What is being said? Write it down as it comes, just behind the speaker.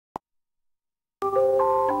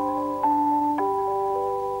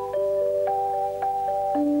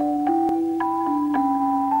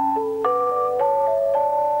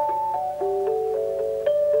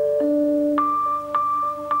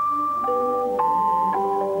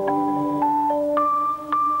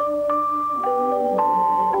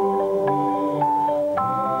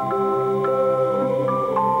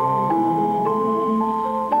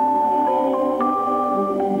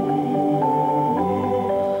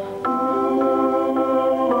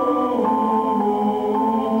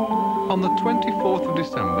On the 24th of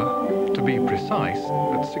December, to be precise,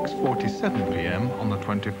 at 6:47 p.m. on the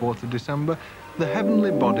 24th of December, the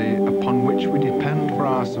heavenly body upon which we depend for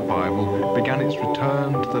our survival began its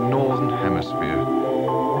return to the Northern Hemisphere.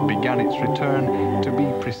 Began its return, to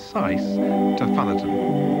be precise, to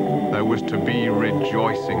Fatherton. There was to be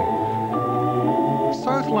rejoicing.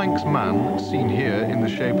 Southlanks man, seen here in the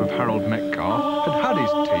shape of Harold Metcalfe, had had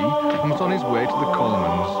his tea and was on his way to the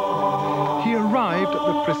Colemans. He arrived at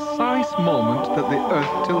the precise moment that the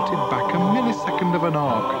Earth tilted back a millisecond of an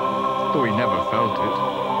arc, though he never felt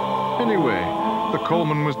it. Anyway, the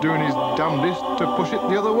Coleman was doing his damnedest to push it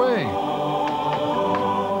the other way.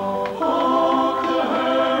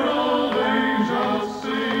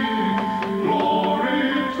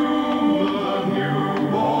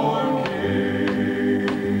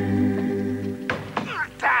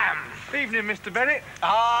 Evening, Mr. Bennett.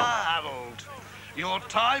 Ah, Arold. Your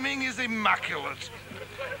timing is immaculate.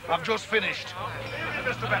 I've just finished.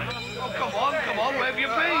 Mr. Bennett. Oh, come on, where have you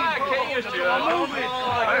been? Get used to it. Move it.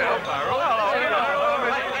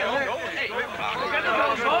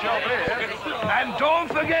 And don't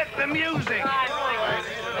forget the music.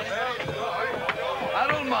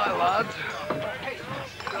 Harold, my lad,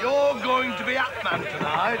 you're going to be Atman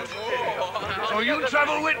tonight. So you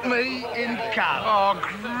travel with me in cab. Oh,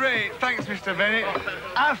 great. Thanks, Mr. Bennett.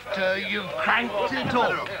 After you've cranked it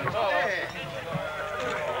up.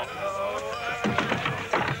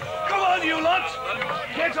 Come on, you lot.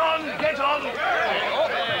 Get on, get on.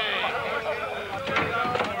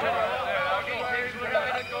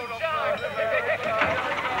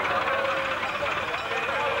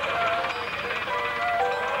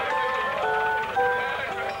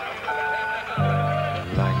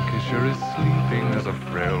 Lancashire is sleeping as a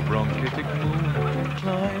frail bronchitic moon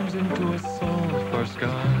climbs into a sulphur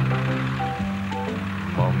sky.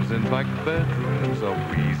 Mums in back bedrooms are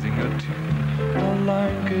wheezing a tune, a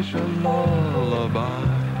Lancashire lullaby.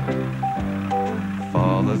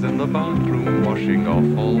 Fathers in the bathroom washing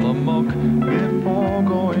off all the muck before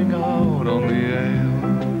going out on the ale.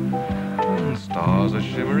 And stars are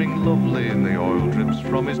shimmering lovely in the oil drips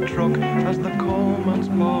from his truck as the Coleman's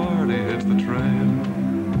party hits the trail.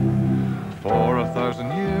 For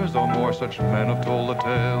 1,000 years or more, such men have told the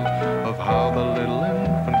tale of how the little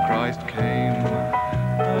infant Christ came.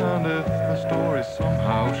 And if the story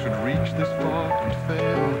somehow should reach this far and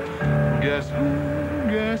fail, guess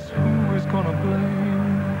who is gonna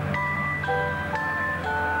blame?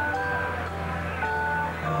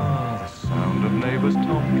 Ah, the sound of neighbors'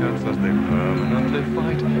 tomcats as they permanently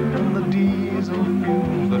fight, and the diesel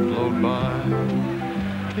fumes that float by.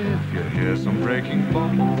 If you hear some breaking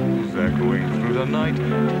bottles echoing through the night,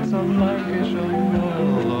 it's a Lancashire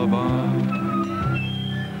lullaby.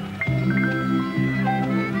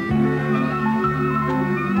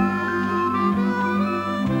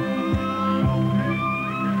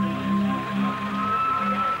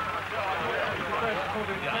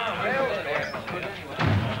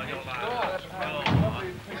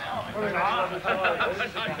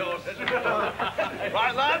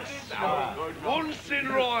 Right, lads? Once in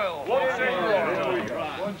Royal. Once in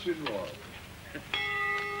Royal. Once in Royal.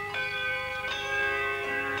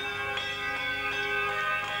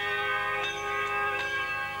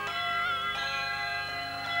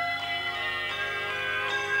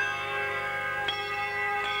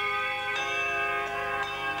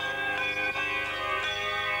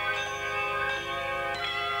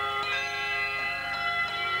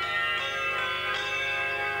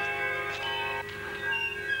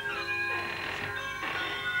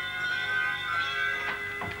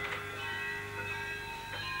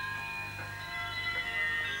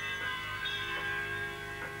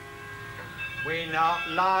 We're not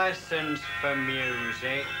licensed for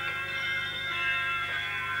music.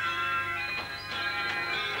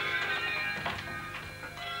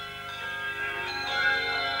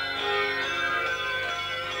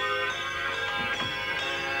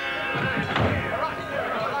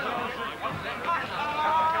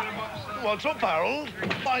 What's up, Arold?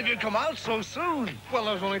 Why have you come out so soon? Well,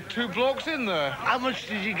 there was only 2 blokes in there. How much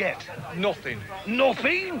did you get? Nothing.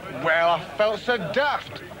 Nothing? Well, I felt so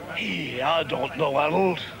daft. I don't know,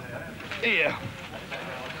 Arold. Here,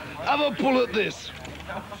 have a pull at this.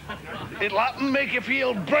 It'll happen make you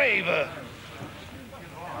feel braver.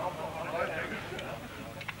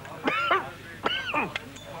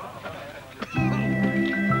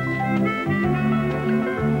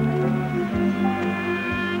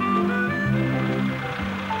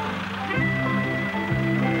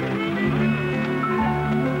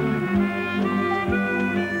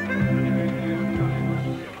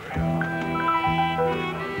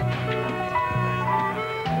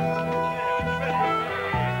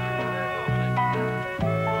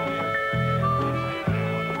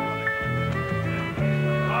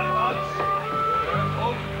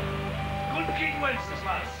 King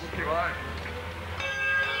Wenceslas. Right.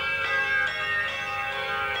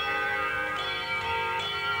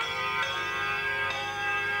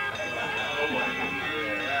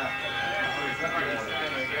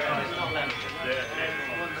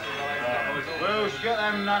 Well, get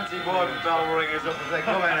them Nancy boy bell ringers up as they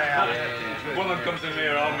come in here. One of them comes in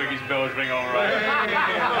here, I'll make his bells ring all right.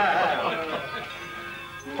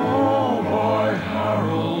 Oh boy,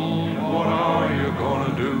 Harold, what are you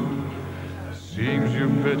gonna do? Seems you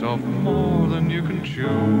bit off more than you can chew.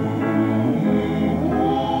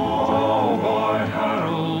 Oh boy,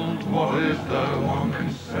 Harold, what is there one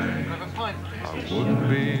can say? I wouldn't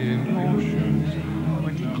be in your shoes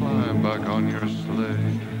when you climb back on your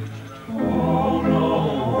sleigh. Oh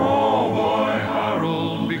no, oh boy,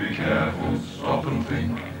 Harold, be careful, stop and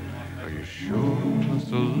think. Are you sure the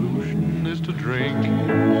solution is to drink?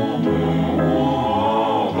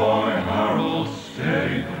 Oh boy, Harold,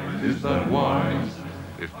 steady, is that wise?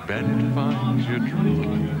 If Bennett finds you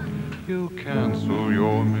drinking, he'll cancel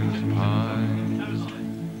your mince pies.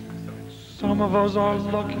 Some of us are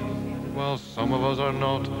lucky, while some of us are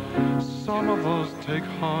not. Some of us take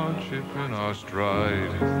hardship in our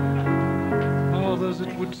stride. Others,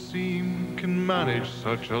 it would seem, can manage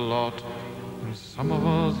such a lot. And some of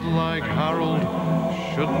us, like Harold,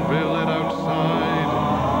 shouldn't be let outside.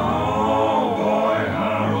 Oh boy,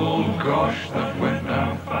 Harold, gosh, that went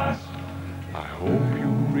down fast. I hope you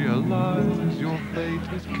realize your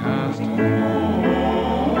fate is cast. Oh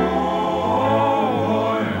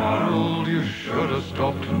boy, Harold, you should have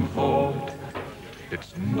stopped and thought.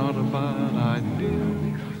 It's not a bad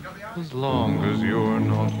idea, as long as you're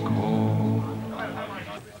not caught.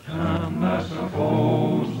 And I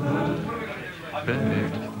suppose that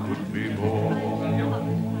Bennett could be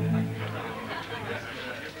born.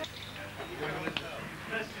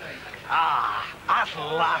 Ah, at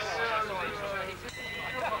last.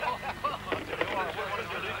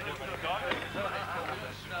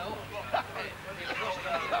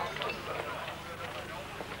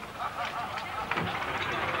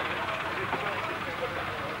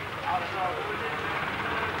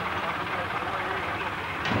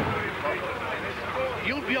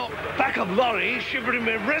 You'll be up back of lorry shivering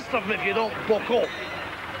the rest of them if you don't buck up.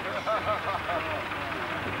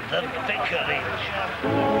 The vicarage.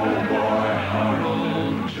 Oh boy,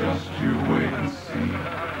 Harold, just you wait and see.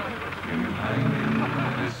 Him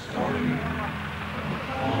hanging his stocking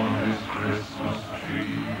on his Christmas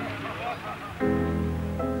tree.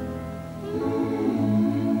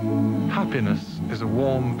 Happiness is a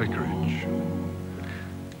warm vicarage.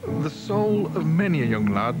 The soul of many a young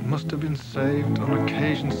lad must have been saved on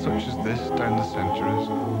occasions such as this down the centuries.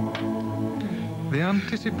 The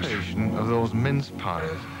anticipation of those mince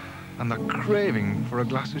pies and the craving for a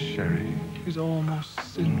glass of sherry is almost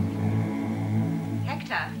sinful.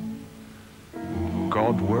 Hector.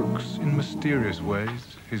 God works in mysterious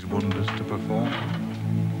ways his wonders to perform.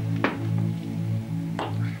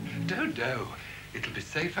 Dodo, it'll be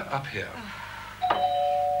safer up here.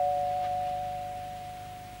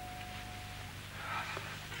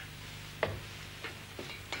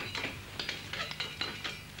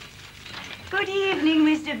 Good evening,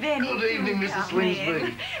 Mr. Bennet. Good evening, Mrs. Come Slingsby. in.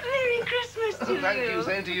 Merry Christmas to you. Thank you,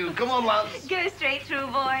 same to you. Come on, lads. Go straight through,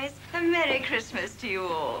 boys. A Merry Christmas to you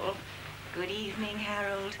all. Good evening,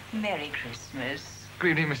 Harold. Merry Christmas.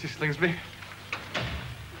 Good evening, Mrs. Slingsby.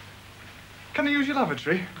 Can I use your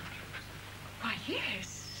lavatory? Why,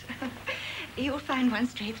 yes. You'll find one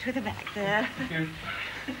straight through the back there. Thank you.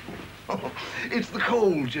 Oh, it's the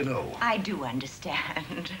cold, you know. I do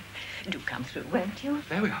understand. Do come through, won't you?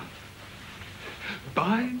 There we are.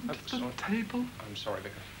 Bind the table. I'm sorry,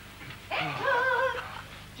 Vicar.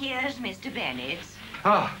 Here's Mr. Bennet.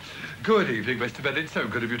 Ah, good evening, Mr. Bennett. So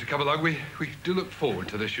good of you to come along. We do look forward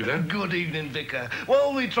to this, you know. Good evening, Vicar.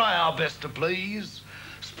 Well, we try our best to please.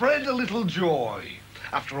 Spread a little joy.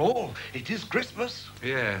 After all, it is Christmas.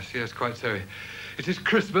 Yes, quite so. It is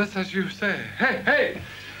Christmas, as you say. Hey!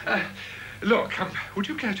 Look, would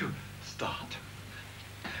you care to start?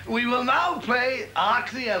 We will now play Hark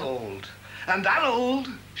the Arold. And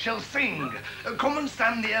Arold shall sing. Come and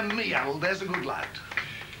stand near me, Arold. There's a good lad.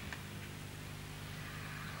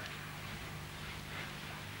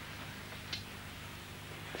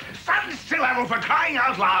 Stand still, Arold, for crying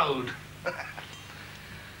out loud.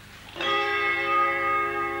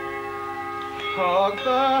 Hark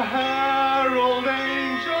the herald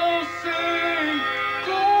angels sing,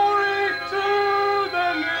 glory to the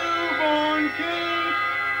newborn King.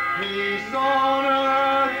 Peace on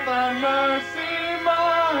earth and mercy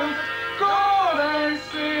mild, God and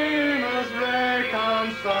sinners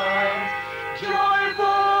reconciled. Joyful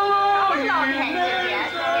all ye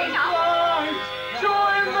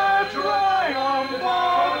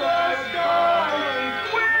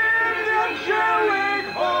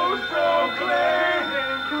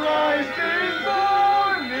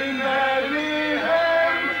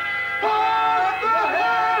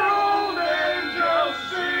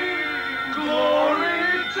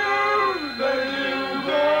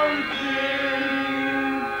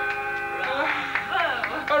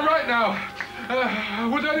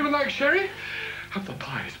like sherry? Have the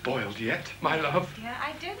pies boiled yet, my love? Yeah,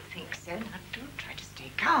 I don't think so. Now, do try to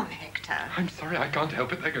stay calm, Hector. I'm sorry, I can't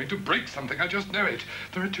help it. They're going to break something. I just know it.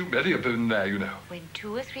 There are too many of them there, you know. When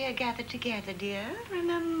 2 or 3 are gathered together, dear,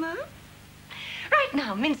 remember? Right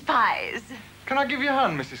now, mince pies. Can I give you a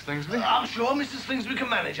hand, Mrs. Slingsby? I'm sure Mrs. Slingsby can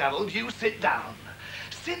manage, Arold. You sit down.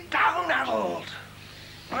 Sit down, Arold.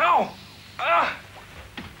 Ow! Ah!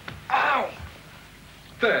 Ow!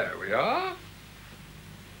 There we are.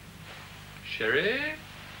 Sherry.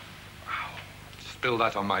 Wow. Spill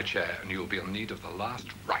that on my chair and you'll be in need of the last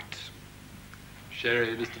rite.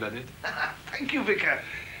 Sherry, Mr. Bennett. Thank you, Vicar.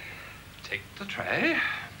 Take the tray.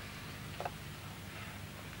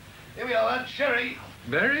 Here we are, lad. Sherry.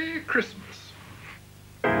 Merry Christmas.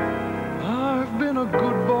 I've been a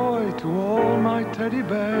good boy to all my teddy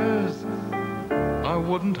bears. I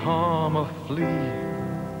wouldn't harm a flea.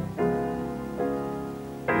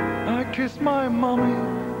 I kiss my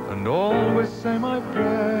mommy and always say my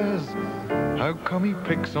prayers. How come he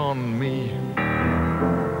picks on me?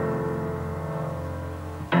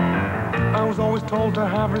 I was always told to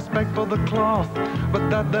have respect for the cloth, but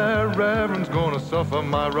that there reverend's gonna suffer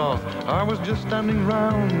my wrath. I was just standing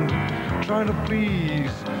round, trying to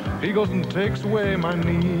please. He goes and takes away my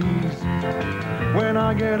knees. When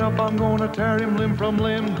I get up, I'm gonna tear him limb from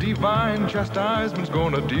limb. Divine chastisement's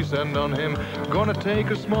gonna descend on him. Gonna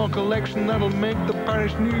take a small collection that'll make the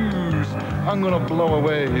parish news. I'm gonna blow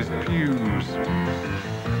away his pews.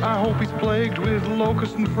 I hope he's plagued with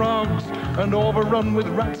locusts and frogs, and overrun with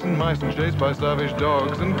rats and mice, and chased by savage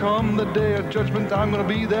dogs. And come the day of judgment, I'm gonna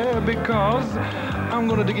be there, because I'm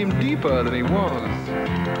gonna dig him deeper than he was.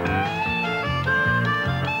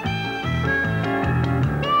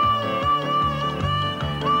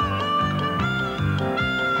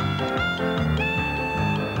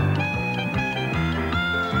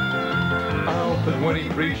 When he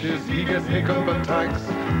preaches, he gets hiccup attacks,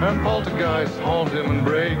 and poltergeists haunt him and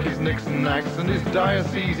break his nicks and knacks, and his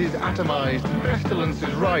diocese is atomized, and pestilence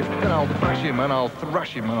is rife. Then I'll bash him and I'll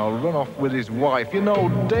thrash him and I'll run off with his wife. You know,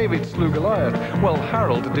 David slew Goliath. Well,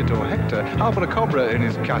 Harold ditto Hector. I'll put a cobra in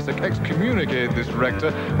his cassock, excommunicate this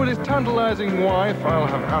rector. With his tantalizing wife, I'll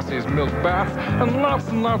have Assie's milk bath, and lots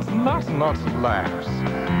and lots and lots and lots of laughs.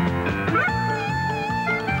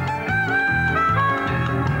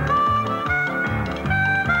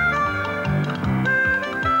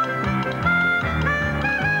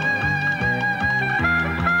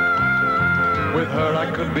 With her I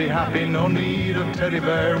could be happy, no need of teddy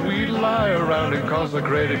bear. We'd lie around in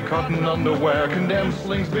consecrated cotton underwear, condemn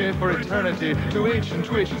Slingsby for eternity to itch and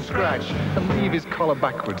twitch and scratch, and leave his collar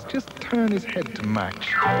backwards, just turn his head to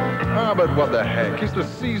match. Ah, but what the heck, it's the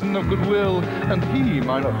season of goodwill, and he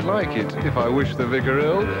might not like it if I wish the vicar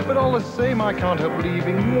ill, but all the same I can't help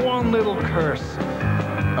leaving one little curse.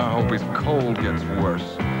 I hope his cold gets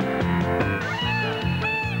worse.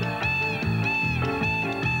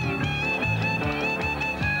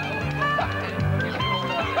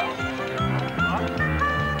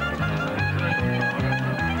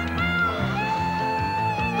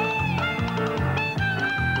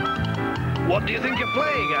 What do you think you're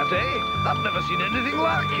playing at, eh? I've never seen anything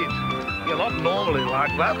like it. You're not normally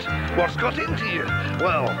like that. What's got into you?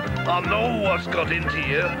 Well, I know what's got into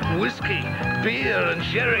you. Whiskey, beer and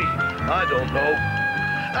sherry. I don't know.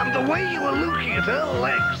 And the way you were looking at her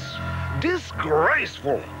legs.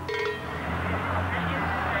 Disgraceful.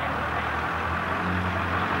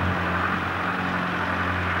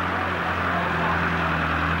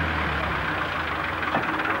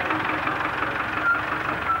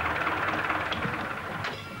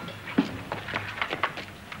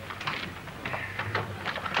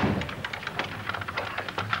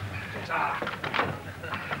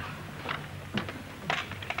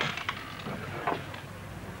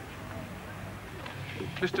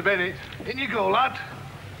 Mr. Bennett. In you go, lad.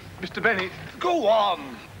 Mr. Bennett. Go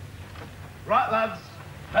on. Right, lads.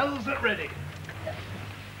 Bells at ready.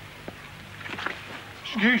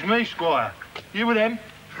 Excuse me, Squire. You with them?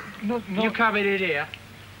 No. You coming in here?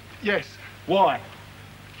 Yes. Why?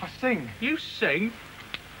 I sing. You sing?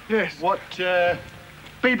 Yes. What, Bebop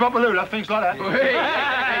Malula, things like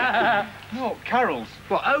that? No, carols.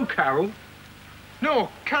 What, oh, Carol? No,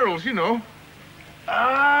 carols, you know.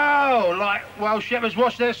 Oh, like while shepherds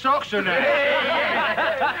wash their socks and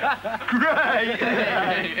that.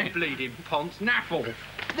 Great! Bleeding ponce naffle.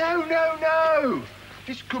 No.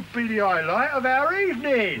 This could be the highlight of our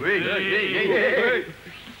evening.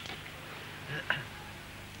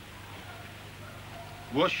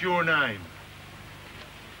 What's your name?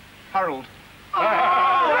 Harold.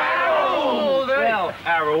 Well,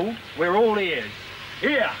 Harold, we're all ears.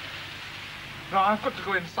 Here. No, I've got to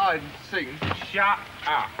go inside and sing. Shut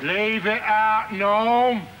up. Leave it out,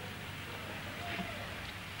 Norm.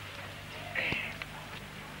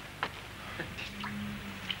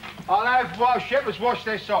 I'll have wild shepherds wash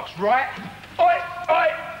their socks, right? Oi, oi!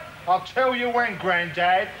 I'll tell you when,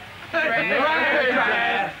 Grandad.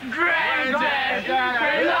 Grandad! Grandad!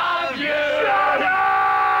 We love you! Shut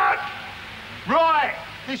up! Right,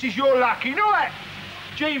 this is your lucky night.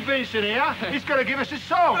 Gene Vincent here, he's going to give us a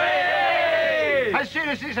song. Hey! As soon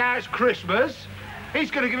as it's out, it's Christmas,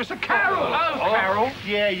 he's going to give us a carol. Oh, carol?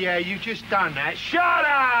 Yeah, you just done that. Shut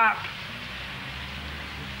up!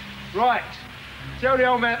 Right, tell the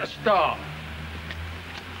old man to start.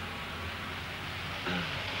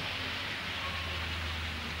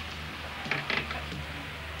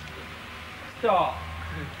 Stop.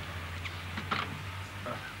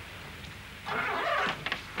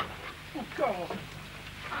 Oh, go on.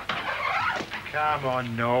 Come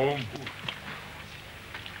on, Norm.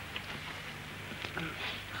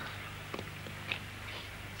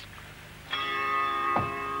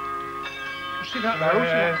 Sing up, Arold.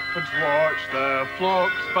 Shepherds watch their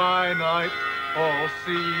flocks by night, all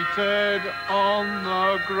seated on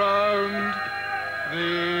the ground.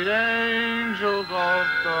 The angels of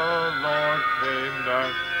the Lord came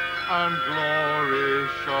down, and glory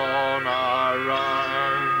shone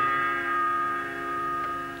around.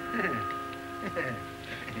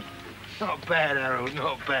 Not bad, Arold,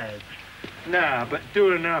 not bad. Nah, but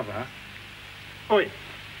do another. Oi,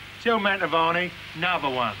 tell Mantovani another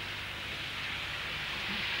one.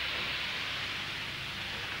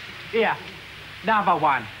 Here, another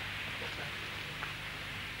one.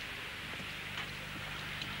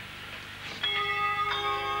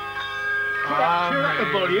 Cheer up the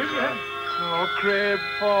volume, yeah? No crib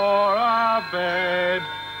for a bed,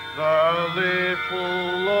 the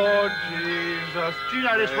little Lord Jesus. Do you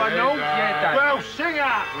know this one, Norm? Yeah, Dad. Well, sing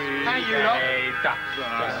up. Thank you, lot.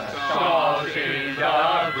 Stars in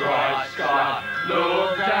the bright sky,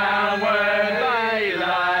 look down where they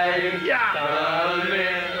lay. Yeah. The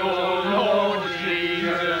little Lord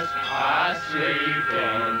Jesus asleep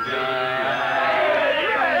in the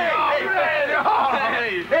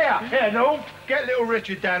Here, Norm. Get little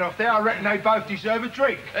Richard down off there. I reckon they both deserve a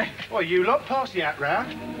drink. Well, you lot, pass the hat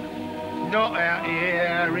round. Not out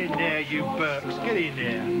here, in there, you Burks. Get in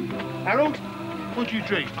there. Harold, what do you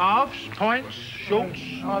drink? Halves, pints, shorts?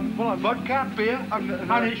 Vodka, beer?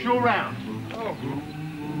 And it's your round.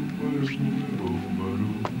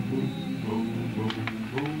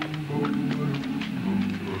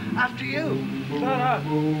 After you. No,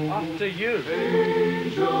 after you.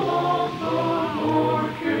 Angel of the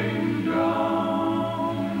Lord came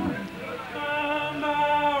down, and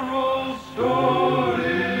Arold stood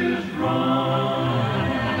his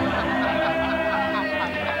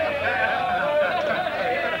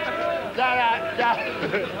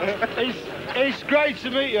It's great to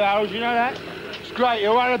meet you, Harold, you know that? It's great,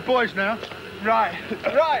 you're one of the boys now. Right,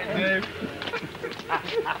 Dave.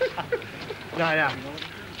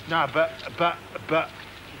 No, but,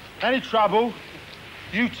 any trouble,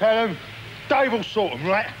 you tell him, Dave will sort them,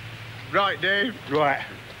 right? Right, Dave. Right.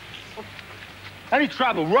 Any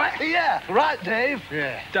trouble, right? Yeah, right, Dave.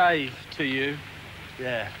 Yeah, Dave to you.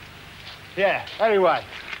 yeah. Yeah, anyway,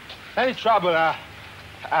 any trouble,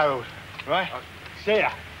 Harold, right? See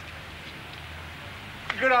ya.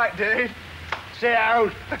 Good night, Dave. See ya,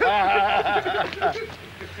 Harold.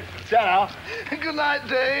 Ta-ra. Good night,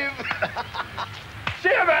 Dave. See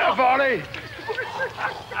you, Mantovani.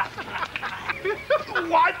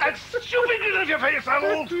 Wipe that stupid out of your face,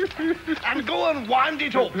 Arold. And go and wind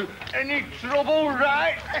it up. Any trouble,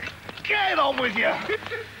 right? Get on with you.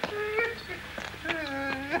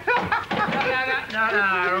 No,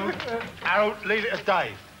 Harold. Harold, leave it to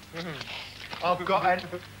Dave. I've got an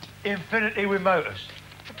Infinity with motors.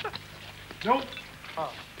 Nope.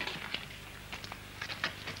 Oh.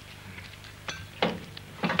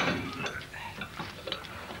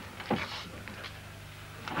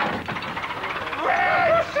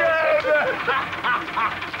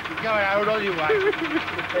 Go on, Harold, on your way.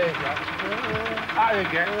 There you go. Out you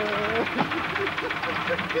get.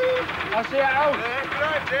 I'll see you, Harold.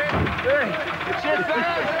 Cheers,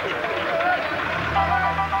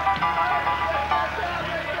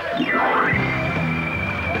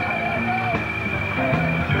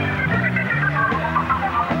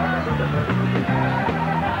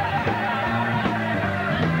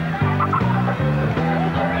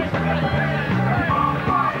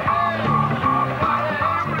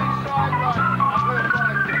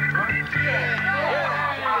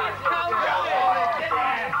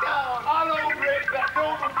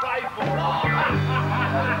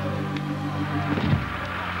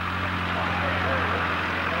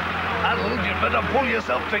 Arold, you'd better pull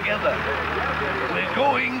yourself together. We're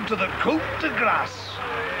going to the Coupe de Grace.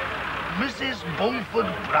 Mrs.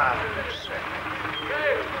 Bulford Brown's.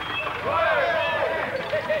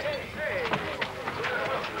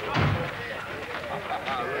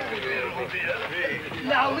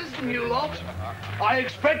 Now listen, you lot. I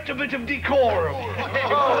expect a bit of decorum. I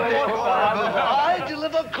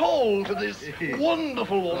deliver coal to this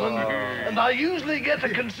wonderful woman, and I usually get a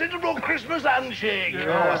considerable Christmas handshake.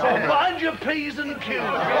 So mind your P's and Q's.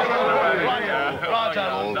 Right,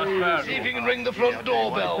 Arold. See if you can ring the front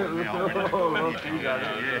doorbell. Wonderful.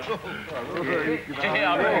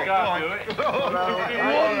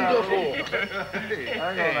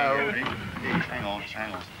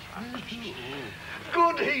 Hang on.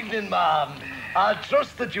 Good evening, ma'am. I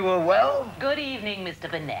trust that you are well. Good evening, Mr.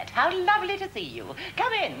 Burnett. How lovely to see you.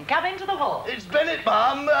 Come into the hall. It's Bennett,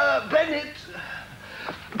 ma'am. Bennett.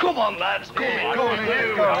 Come on, lads. Come in. We're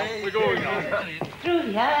going on.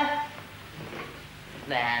 Through here.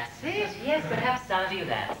 That's it. Yes, perhaps some of you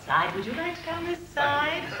that side. Would you like to come this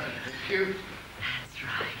side? Thank you. That's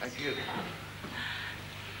right. Thank you.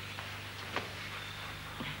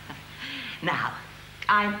 Now,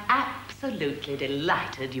 I'm absolutely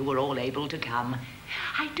delighted you were all able to come.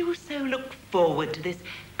 I do so look forward to this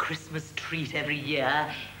Christmas treat every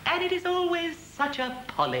year, and it is always such a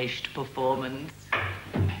polished performance.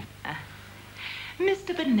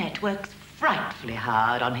 Mr. Burnett works frightfully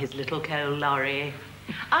hard on his little coal lorry.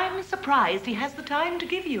 I'm surprised he has the time to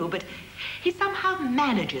give you, but he somehow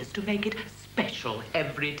manages to make it special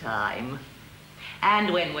every time.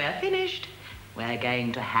 And when we're finished, we're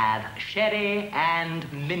going to have sherry and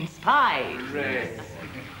mince pies. Yes.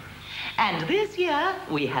 And this year,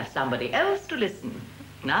 we have somebody else to listen.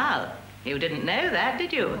 Now, you didn't know that,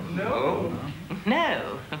 did you? No.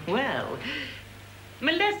 No. Well,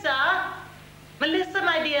 Melissa,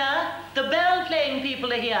 my dear, the bell-playing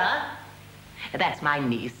people are here. That's my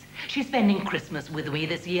niece. She's spending Christmas with me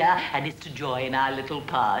this year and is to join our little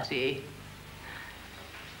party.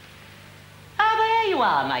 Ah, there you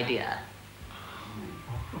are, my dear.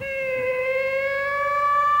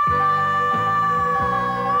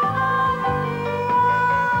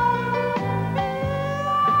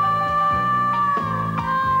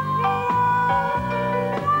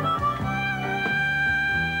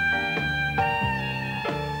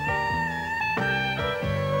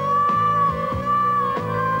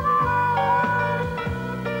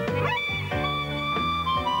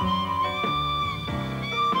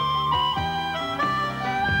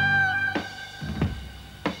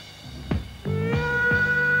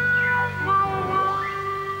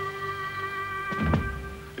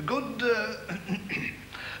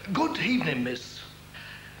 Good evening, miss.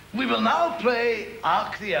 We will now play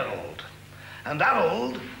Hark the Herald, and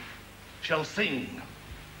Arold shall sing.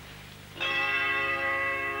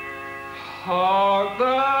 Hark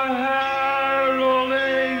the herald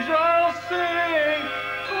angels sing,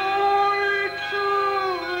 glory to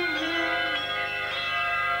the King.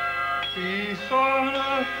 Peace on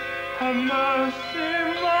earth and mercy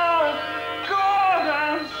mild, God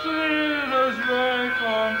and sinners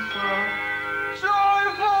reconciled.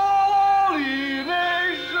 Joyful all ye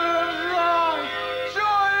nations rise,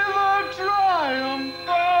 joy the triumph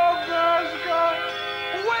of the sky.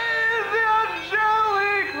 With the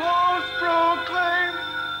angelic host proclaim,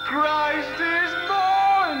 Christ is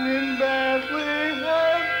born in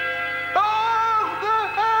Bethlehem. Hark the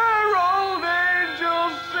herald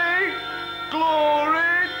angels sing,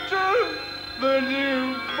 glory to the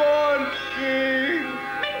newborn King.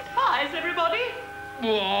 Mince pies, everybody.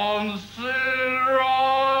 Once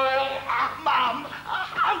royal. Ma'am,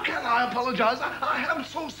 how can I apologize? I am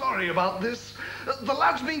so sorry about this. The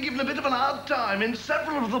lad's been given a bit of an hard time in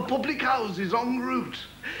several of the public houses en route.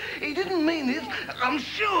 He didn't mean it, I'm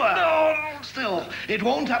sure. No. Still, it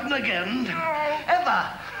won't happen again. No. Ever.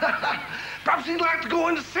 Perhaps he'd like to go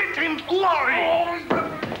and sit in lorry.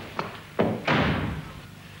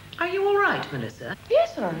 Are you all right, Melissa?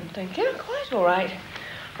 Yes, thank you. Quite all right.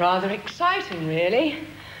 Rather exciting, really.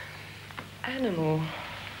 Animal.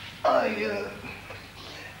 I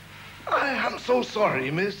am so sorry,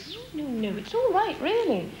 miss. No, it's all right,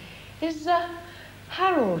 really. Is,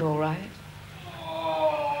 Harold all right?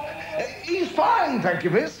 He's fine, thank you,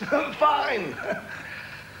 miss. Fine.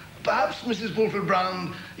 Perhaps, Mrs. Bulford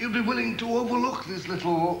Brown, you'd be willing to overlook this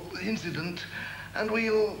little incident, and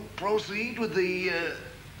we'll proceed with the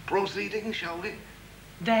proceedings, shall we?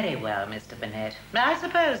 Very well, Mr. Burnett. I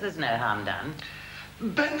suppose there's no harm done.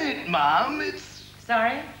 Bennett, ma'am, it's...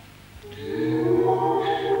 Sorry? Good,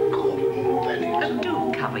 Bennett.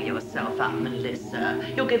 Do come cover yourself up,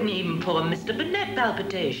 Melissa. You're giving even poor Mr. Burnett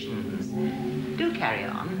palpitations. Do carry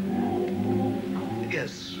on.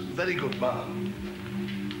 Yes, very good, ma'am.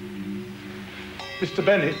 Mr.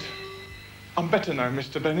 Bennett. I'm better now,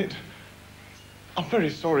 Mr. Bennett. I'm very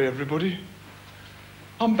sorry, everybody.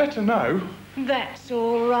 I'm better now. That's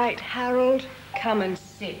all right, Harold. Come and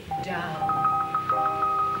sit down.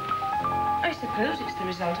 I suppose it's the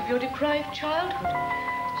result of your deprived childhood,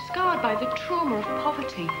 scarred by the trauma of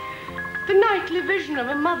poverty, the nightly vision of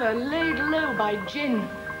a mother laid low by gin,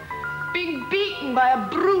 being beaten by a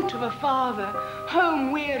brute of a father,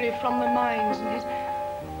 home weary from the mines, and his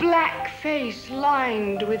black face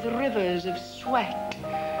lined with rivers of sweat,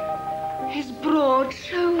 his broad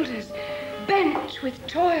shoulders bent with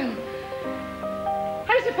toil.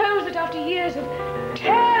 I suppose that after years of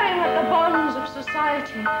tearing at the bonds of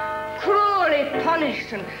society, cruelly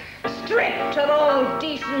punished and stripped of all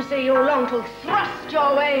decency, you long to thrust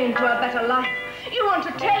your way into a better life. You want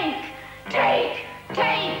to take.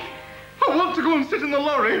 I want to go and sit in the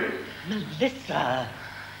lorry. Melissa.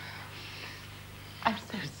 I'm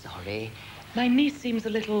so sorry. My niece seems a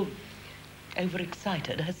little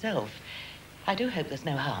overexcited herself. I do hope there's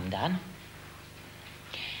no harm done.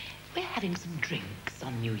 We're having some drinks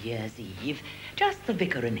on New Year's Eve. Just the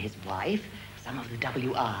vicar and his wife, some of the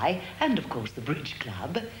WI, and of course the Bridge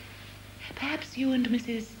Club. Perhaps you and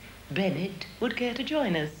Mrs. Bennett would care to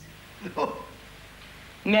join us.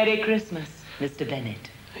 Merry Christmas, Mr. Bennett.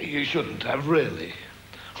 You shouldn't have, really.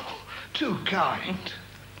 Too kind.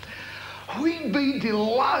 We'd be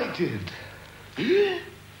delighted.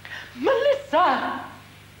 Melissa!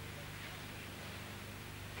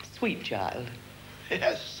 Sweet child.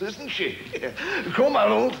 Yes, isn't she? Come,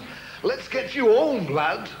 Arold. Let's get you home,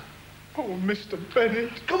 lad. Oh, Mr.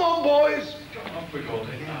 Bennett. Come on, boys. Off we go.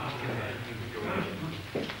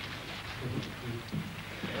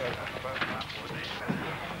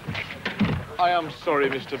 I am sorry,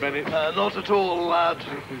 Mr. Bennett. Not at all, lad.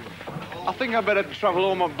 I think I'd better travel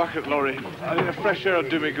home on back at lorry. I think the fresh air will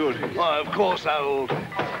do me good. Why, of course, Arold.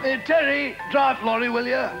 Terry, drive lorry, will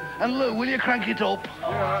you? And Lou, will you crank it up?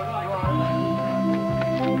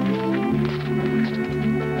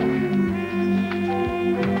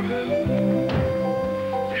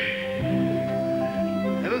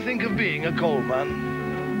 Ever think of being a coalman?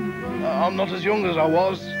 I'm not as young as I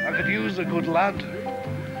was. I could use a good lad.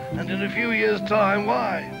 And in a few years' time,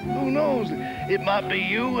 why? Who knows? It might be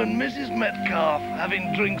you and Mrs. Metcalf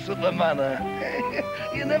having drinks at the manor.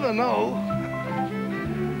 You never know.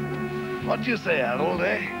 What do you say, Arold,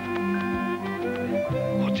 eh?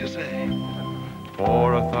 What do you say?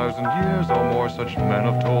 For 1,000 years or more, such men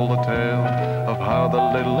have told the tale of how the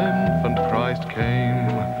little infant Christ came.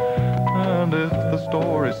 And if the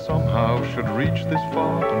story somehow should reach this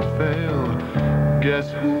far and fail,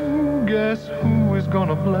 guess who is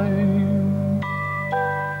gonna blame?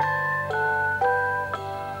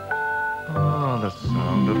 Ah, the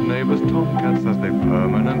sound of neighbors' tomcats as they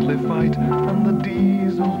permanently fight, and the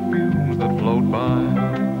diesel fumes that float by.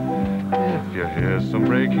 If you hear some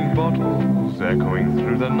breaking bottles echoing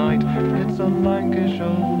through the night, it's a Lancashire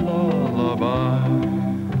lullaby.